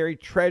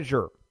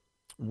Secretary-Treasurer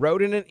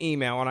wrote in an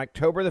email on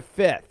October the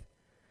 5th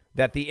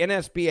that the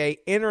NSBA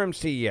interim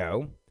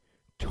CEO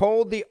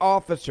told the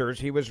officers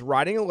he was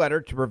writing a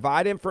letter to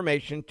provide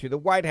information to the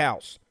White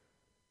House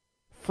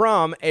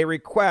from a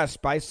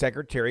request by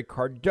Secretary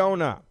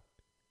Cardona.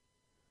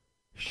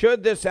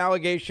 Should this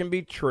allegation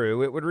be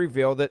true, it would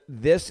reveal that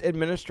this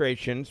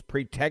administration's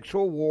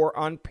pretextual war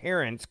on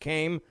parents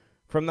came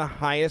from the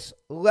highest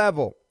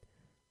level.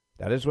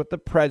 That is what the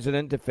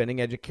president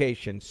defending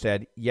education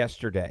said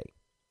yesterday.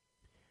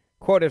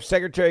 Quote, if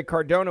Secretary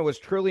Cardona was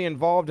truly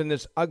involved in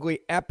this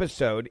ugly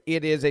episode,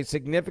 it is a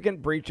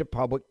significant breach of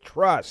public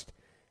trust,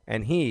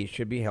 and he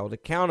should be held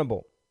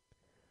accountable.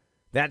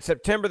 That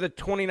September the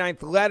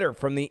 29th letter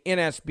from the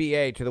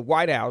NSBA to the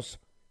White House,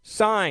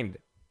 signed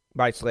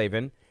by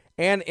Slavin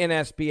and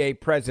NSBA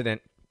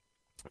President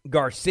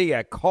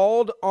Garcia,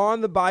 called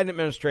on the Biden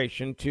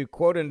administration to,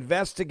 quote,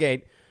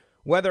 investigate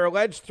whether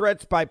alleged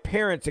threats by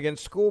parents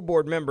against school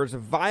board members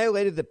have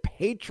violated the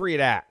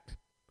Patriot Act.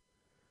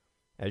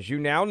 As you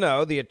now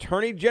know, the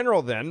Attorney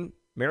General then,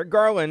 Merrick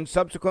Garland,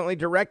 subsequently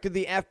directed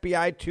the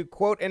FBI to,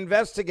 quote,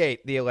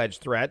 investigate the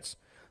alleged threats,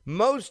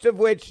 most of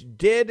which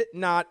did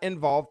not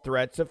involve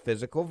threats of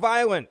physical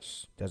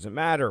violence. Doesn't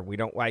matter. We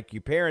don't like you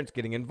parents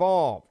getting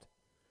involved,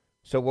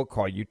 so we'll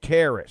call you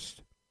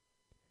terrorists.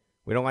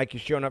 We don't like you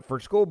showing up for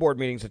school board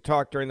meetings to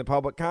talk during the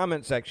public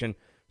comment section,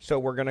 so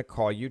we're going to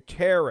call you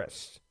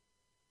terrorists.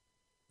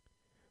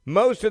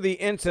 Most of the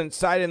incidents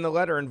cited in the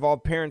letter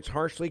involved parents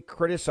harshly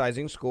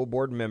criticizing school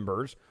board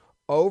members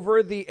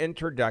over the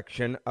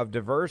introduction of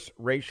diverse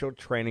racial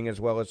training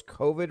as well as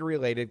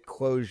COVID-related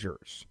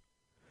closures.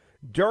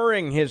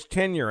 During his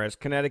tenure as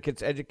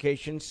Connecticut's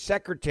education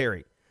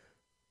secretary,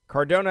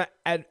 Cardona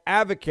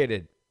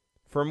advocated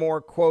for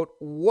more, quote,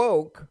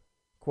 woke,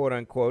 quote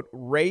unquote,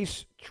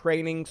 race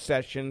training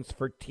sessions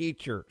for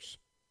teachers.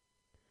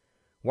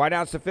 White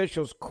House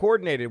officials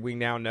coordinated, we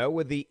now know,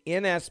 with the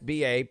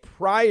NSBA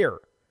prior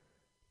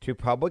to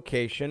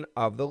publication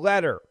of the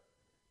letter.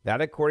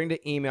 That, according to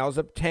emails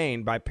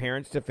obtained by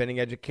Parents Defending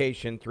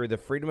Education through the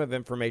Freedom of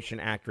Information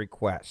Act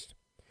request.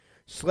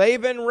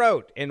 Slavin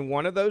wrote in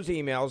one of those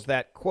emails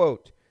that,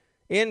 quote,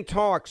 in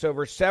talks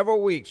over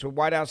several weeks with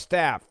White House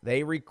staff,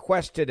 they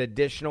requested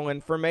additional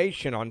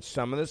information on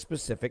some of the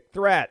specific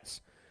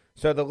threats.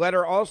 So the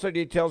letter also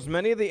details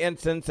many of the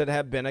incidents that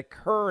have been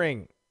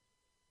occurring.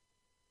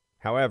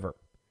 However,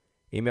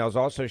 emails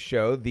also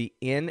show the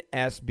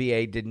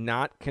NSBA did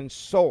not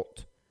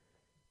consult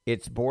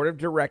its board of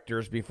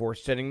directors before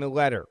sending the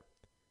letter.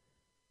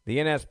 The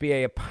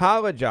NSBA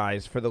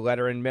apologized for the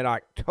letter in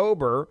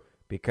mid-October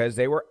because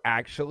they were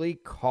actually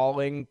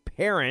calling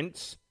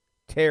parents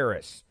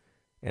terrorists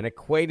and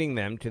equating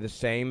them to the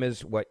same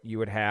as what you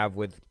would have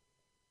with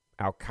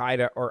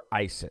Al-Qaeda or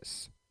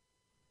ISIS.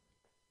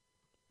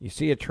 You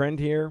see a trend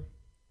here?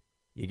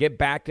 You get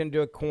backed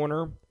into a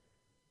corner,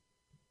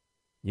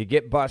 you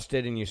get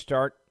busted, and you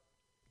start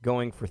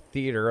going for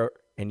theater,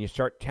 and you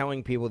start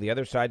telling people the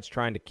other side's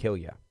trying to kill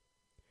you.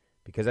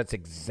 Because that's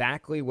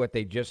exactly what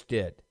they just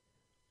did.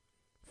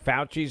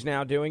 Fauci's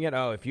now doing it.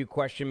 Oh, if you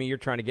question me, you're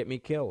trying to get me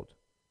killed.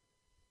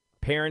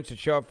 Parents that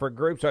show up for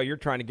groups, oh, you're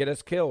trying to get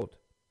us killed.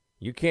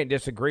 You can't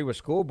disagree with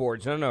school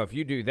boards. No, if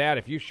you do that,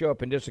 if you show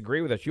up and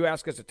disagree with us, you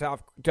ask us a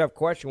tough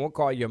question, we'll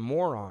call you a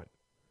moron.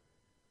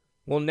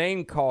 We'll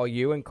name call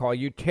you and call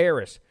you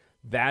terrorists.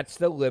 That's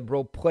the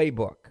liberal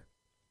playbook.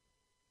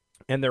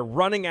 And they're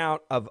running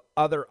out of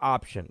other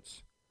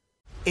options.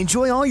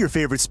 Enjoy all your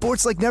favorite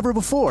sports like never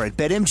before at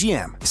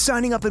BetMGM.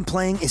 Signing up and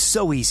playing is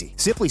so easy.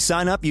 Simply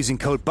sign up using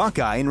code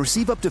Buckeye and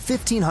receive up to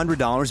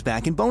 $1,500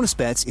 back in bonus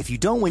bets if you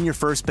don't win your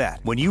first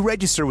bet. When you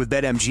register with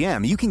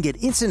BetMGM, you can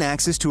get instant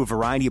access to a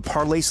variety of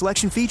parlay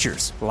selection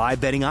features, live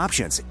betting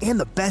options, and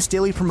the best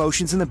daily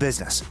promotions in the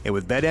business. And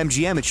with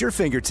BetMGM at your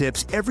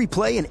fingertips, every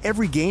play and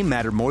every game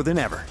matter more than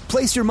ever.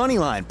 Place your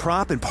moneyline,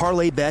 prop, and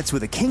parlay bets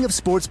with the king of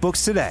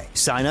sportsbooks today.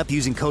 Sign up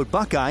using code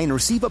Buckeye and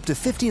receive up to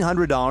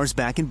 $1,500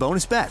 back in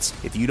bonus bets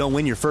if you don't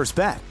win your first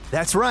bet.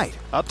 That's right,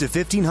 up to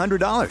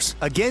 $1,500.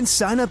 Again,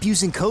 sign up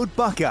using code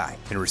Buckeye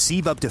and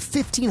receive up to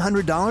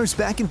 $1,500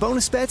 back in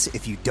bonus bets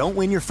if you don't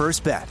win your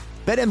first bet.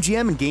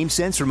 BetMGM and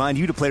GameSense remind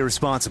you to play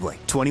responsibly.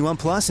 21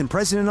 plus and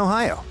present in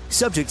Ohio.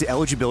 Subject to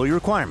eligibility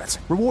requirements.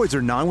 Rewards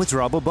are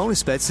non-withdrawable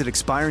bonus bets that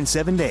expire in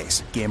 7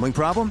 days. Gambling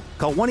problem?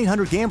 Call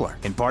 1-800-GAMBLER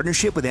in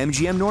partnership with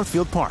MGM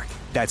Northfield Park.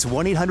 That's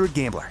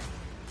 1-800-GAMBLER.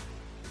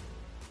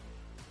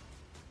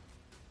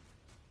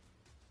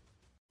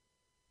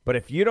 But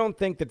if you don't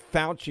think that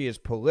Fauci is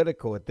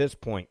political at this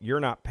point, you're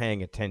not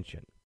paying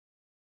attention.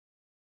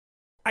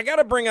 I got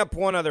to bring up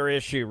one other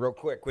issue real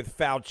quick with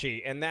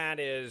Fauci, and that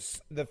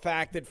is the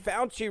fact that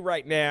Fauci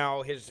right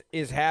now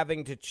is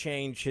having to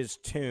change his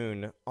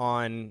tune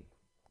on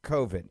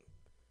COVID.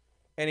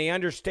 And he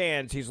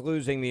understands he's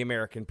losing the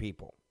American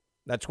people.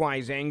 That's why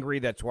he's angry.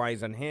 That's why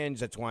he's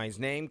unhinged. That's why he's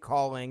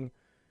name-calling.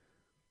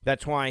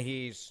 That's why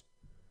he's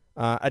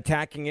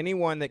attacking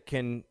anyone that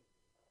can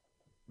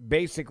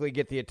basically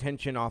get the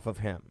attention off of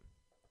him.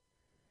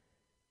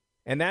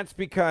 And that's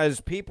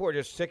because people are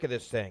just sick of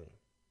this thing.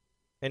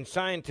 And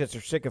scientists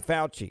are sick of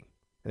Fauci.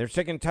 And they're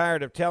sick and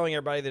tired of telling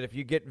everybody that if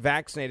you get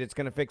vaccinated, it's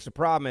going to fix the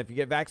problem. If you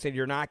get vaccinated,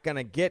 you're not going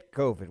to get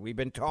COVID. We've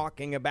been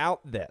talking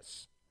about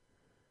this.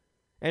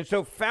 And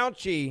so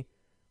Fauci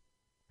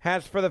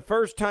has for the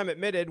first time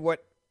admitted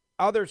what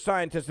other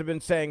scientists have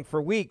been saying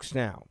for weeks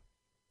now.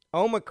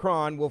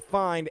 Omicron will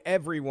find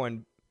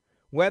everyone,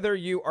 whether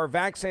you are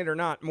vaccinated or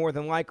not, more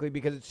than likely,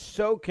 because it's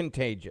so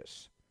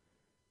contagious.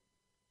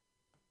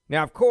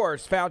 Now, of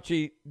course,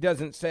 Fauci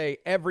doesn't say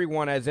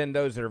everyone as in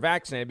those that are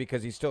vaccinated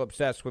because he's still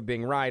obsessed with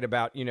being right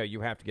about, you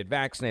have to get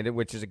vaccinated,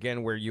 which is,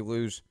 again, where you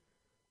lose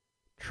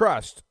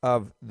trust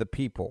of the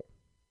people.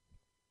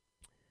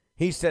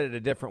 He said it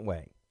a different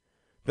way.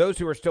 Those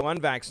who are still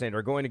unvaccinated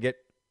are going to get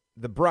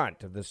the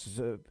brunt of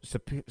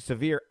the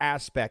severe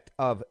aspect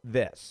of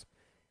this.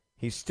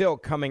 He's still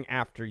coming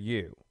after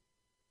you.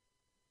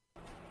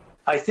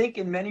 I think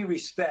in many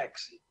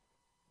respects,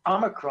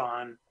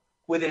 Omicron,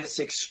 with its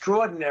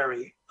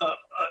extraordinary,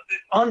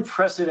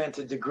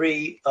 unprecedented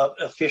degree of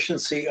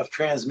efficiency of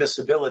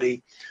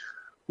transmissibility,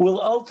 will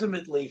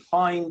ultimately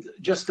find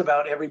just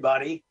about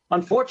everybody.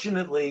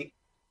 Unfortunately,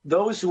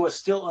 those who are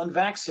still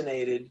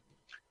unvaccinated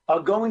are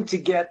going to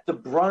get the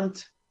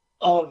brunt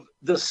of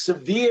the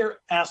severe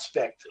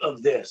aspect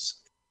of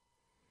this.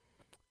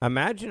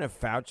 Imagine if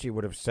Fauci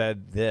would have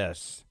said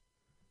this,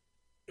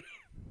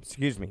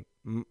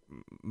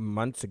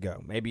 months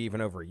ago, maybe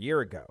even over a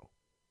year ago.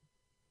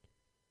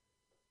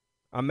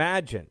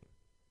 Imagine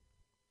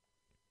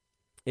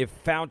if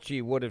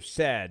Fauci would have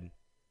said,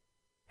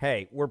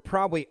 hey, we're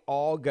probably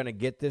all going to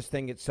get this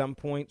thing at some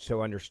point,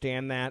 so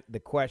understand that. The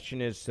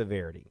question is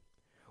severity.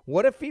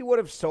 What if he would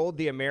have sold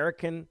the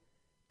American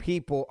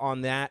people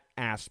on that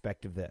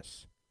aspect of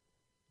this?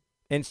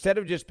 Instead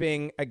of just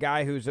being a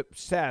guy who's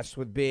obsessed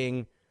with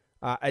being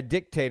a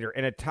dictator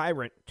and a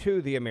tyrant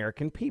to the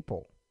American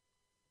people.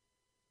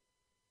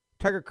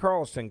 Tucker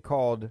Carlson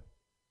called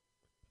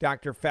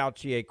Dr.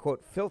 Fauci a,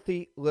 quote,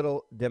 filthy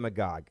little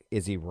demagogue.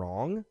 Is he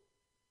wrong?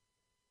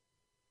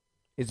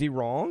 Is he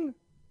wrong?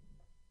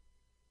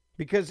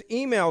 Because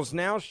emails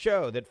now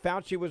show that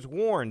Fauci was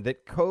warned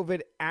that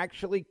COVID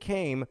actually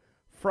came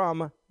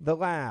from the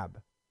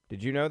lab.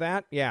 Did you know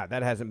that? Yeah,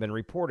 that hasn't been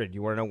reported.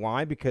 You want to know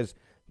why? Because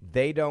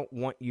they don't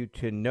want you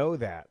to know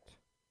that.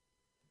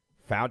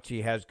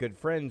 Fauci has good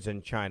friends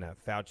in China.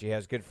 Fauci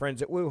has good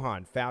friends at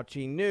Wuhan.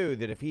 Fauci knew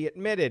that if he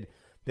admitted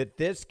that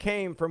this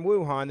came from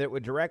Wuhan, that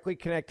would directly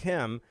connect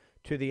him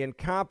to the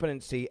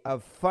incompetency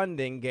of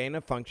funding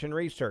gain-of-function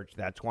research.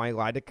 That's why he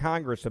lied to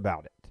Congress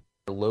about it.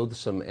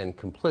 Loathsome and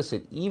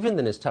complicit, even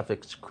than his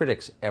toughest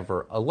critics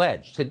ever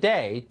alleged.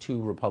 Today,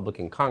 two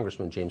Republican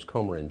congressmen, James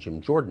Comer and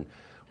Jim Jordan,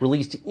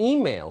 released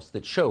emails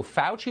that show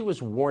Fauci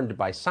was warned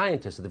by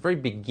scientists at the very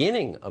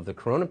beginning of the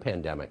corona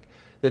pandemic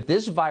that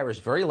this virus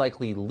very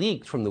likely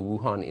leaked from the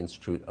Wuhan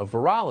Institute of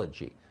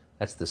Virology.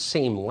 That's the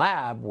same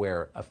lab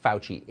where a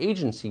Fauci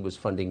agency was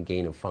funding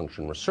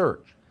gain-of-function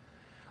research.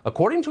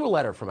 According to a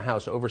letter from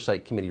House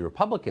Oversight Committee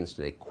Republicans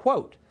today,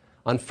 quote,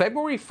 on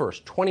February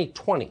 1st,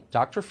 2020,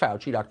 Dr.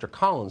 Fauci, Dr.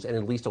 Collins, and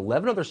at least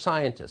 11 other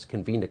scientists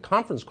convened a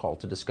conference call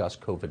to discuss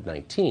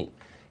COVID-19. It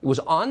was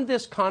on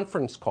this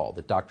conference call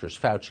that Drs.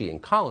 Fauci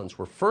and Collins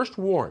were first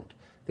warned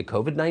that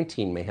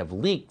COVID-19 may have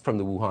leaked from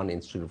the Wuhan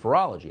Institute of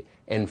Virology,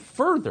 and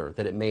further,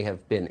 that it may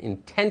have been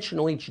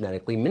intentionally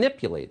genetically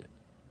manipulated.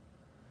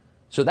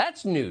 So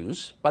that's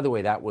news. By the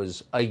way, that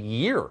was a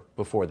year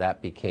before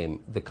that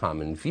became the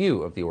common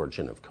view of the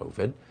origin of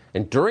COVID.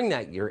 And during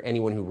that year,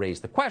 anyone who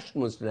raised the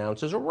question was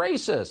denounced as a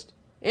racist,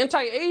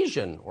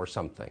 anti-Asian, or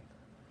something.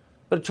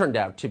 But it turned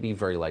out to be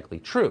very likely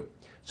true.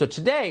 So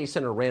today,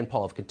 Senator Rand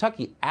Paul of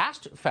Kentucky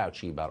asked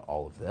Fauci about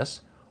all of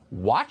this.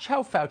 Watch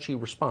how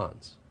Fauci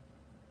responds.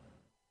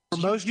 For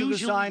most of the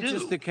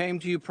scientists that came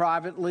to you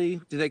privately,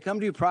 did they come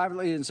to you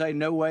privately and say,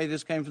 no way,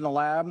 this came from the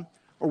lab?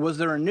 Or was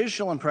their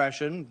initial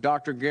impression,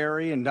 Dr.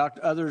 Gary and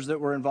others that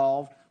were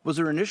involved, was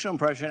their initial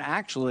impression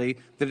actually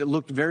that it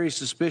looked very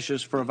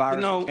suspicious for a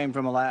virus that came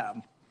from a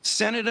lab?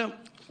 Senator,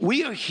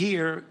 we are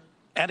here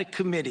at a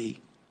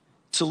committee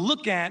to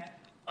look at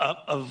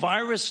a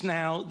virus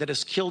now that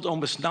has killed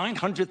almost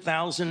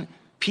 900,000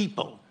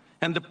 people.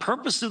 And the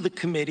purpose of the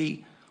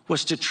committee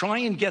was to try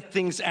and get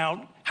things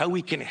out, how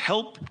we can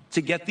help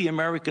to get the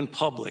American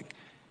public.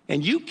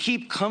 And you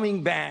keep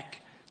coming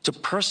back to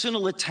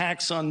personal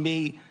attacks on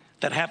me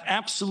that have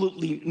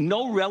absolutely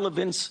no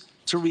relevance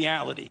to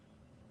reality.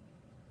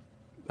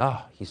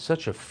 Ah, he's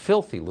such a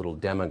filthy little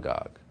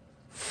demagogue.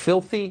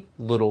 Filthy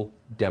little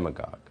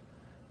demagogue.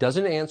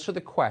 Doesn't answer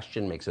the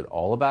question, makes it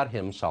all about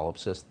him,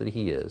 solipsist that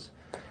he is.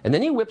 And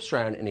then he whips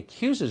around and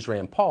accuses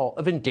Rand Paul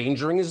of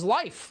endangering his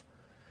life.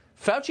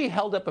 Fauci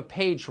held up a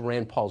page from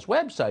Rand Paul's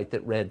website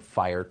that read,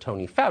 Fire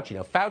Tony Fauci.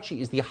 Now,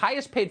 Fauci is the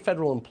highest paid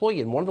federal employee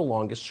and one of the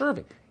longest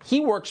serving. He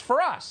works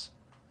for us.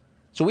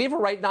 So we have a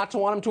right not to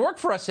want him to work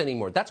for us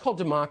anymore. That's called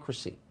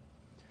democracy.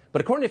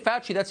 But according to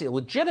Fauci, that's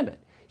illegitimate.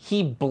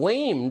 He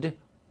blamed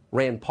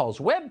Rand Paul's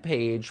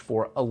webpage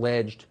for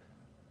alleged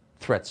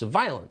threats of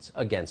violence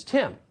against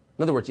him.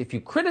 In other words, if you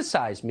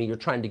criticize me, you're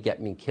trying to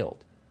get me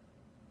killed.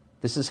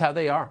 This is how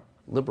they are,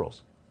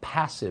 liberals.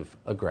 Passive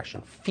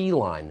aggression,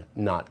 feline,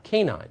 not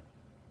canine.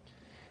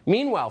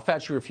 Meanwhile,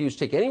 Fauci refused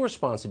to take any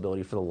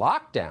responsibility for the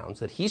lockdowns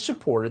that he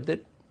supported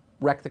that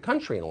wrecked the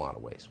country in a lot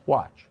of ways.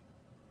 Watch.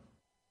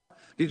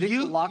 Do you think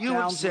the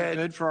lockdowns were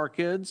good for our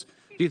kids?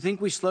 Do you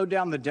think we slowed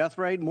down the death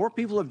rate? More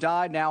people have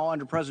died now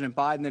under President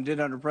Biden than did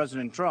under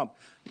President Trump.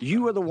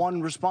 You are the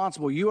one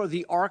responsible. You are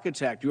the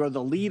architect. You are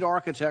the lead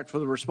architect for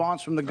the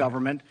response from the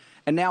government.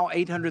 And now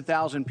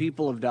 800,000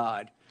 people have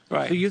died.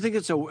 Right. So you think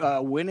it's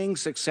a winning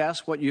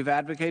success, what you've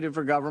advocated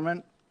for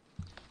government?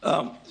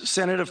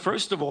 Senator,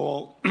 first of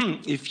all,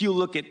 if you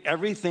look at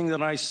everything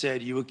that I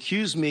said, you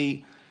accuse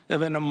me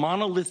of in a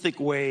monolithic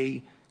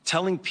way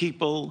telling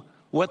people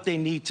what they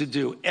need to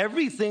do.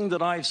 Everything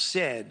that I've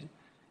said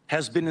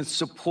has been in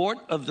support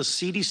of the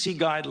CDC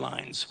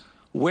guidelines.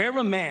 Wear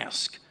a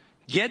mask,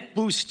 get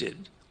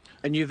boosted.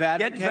 And you've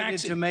advocated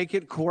to make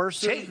it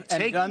coercive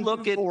take a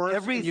look at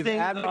everything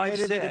that I've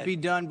said. It be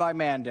done by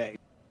mandate.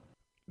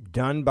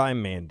 Done by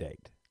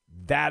mandate.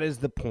 That is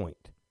the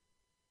point.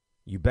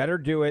 You better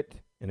do it,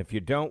 and if you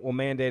don't, we'll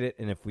mandate it,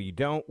 and if you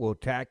don't, we'll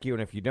attack you,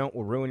 and if you don't,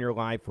 we'll ruin your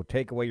life, we'll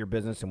take away your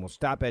business, and we'll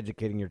stop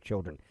educating your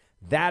children.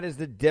 That is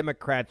the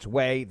Democrats'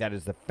 way. That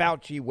is the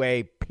Fauci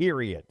way,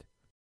 period.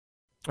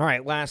 All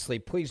right, lastly,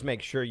 please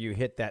make sure you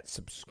hit that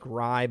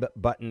subscribe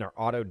button or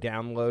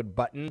auto-download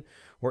button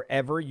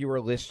wherever you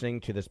are listening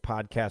to this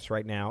podcast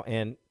right now,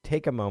 and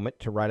take a moment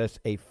to write us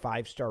a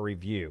 5-star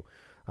review.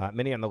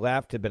 Many on the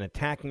left have been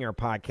attacking our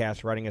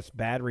podcast, writing us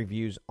bad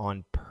reviews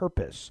on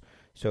purpose.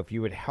 So if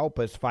you would help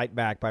us fight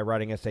back by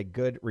writing us a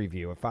good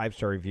review, a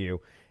 5-star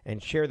review,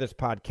 and share this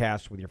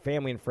podcast with your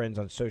family and friends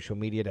on social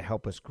media to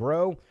help us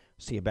grow.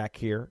 See you back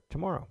here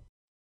tomorrow.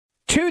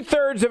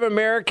 2/3 of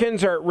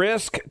Americans are at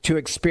risk to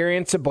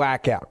experience a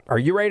blackout. Are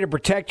you ready to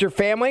protect your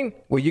family?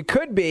 Well, you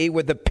could be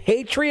with the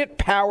Patriot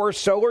Power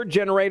Solar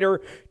Generator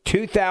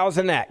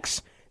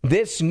 2000X.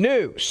 This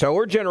new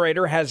solar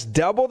generator has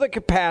double the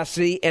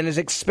capacity and is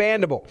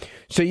expandable,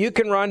 so you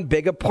can run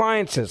big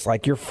appliances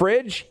like your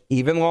fridge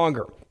even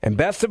longer. And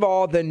best of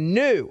all, the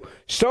new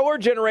solar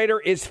generator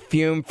is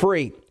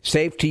fume-free,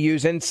 safe to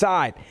use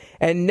inside,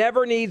 and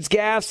never needs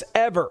gas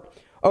ever.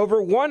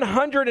 Over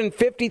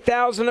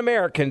 150,000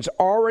 Americans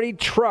already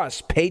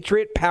trust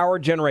Patriot Power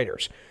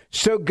Generators.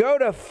 So go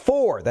to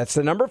 4, that's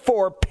the number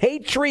 4,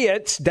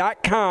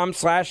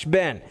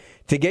 patriots.com/Ben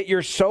to get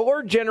your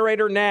solar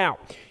generator now.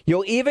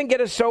 You'll even get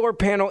a solar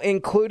panel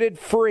included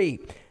free.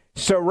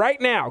 So right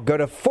now, go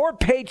to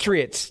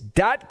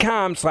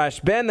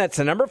 4patriots.com/Ben. That's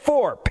the number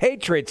 4,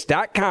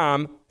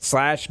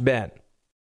 patriots.com/Ben.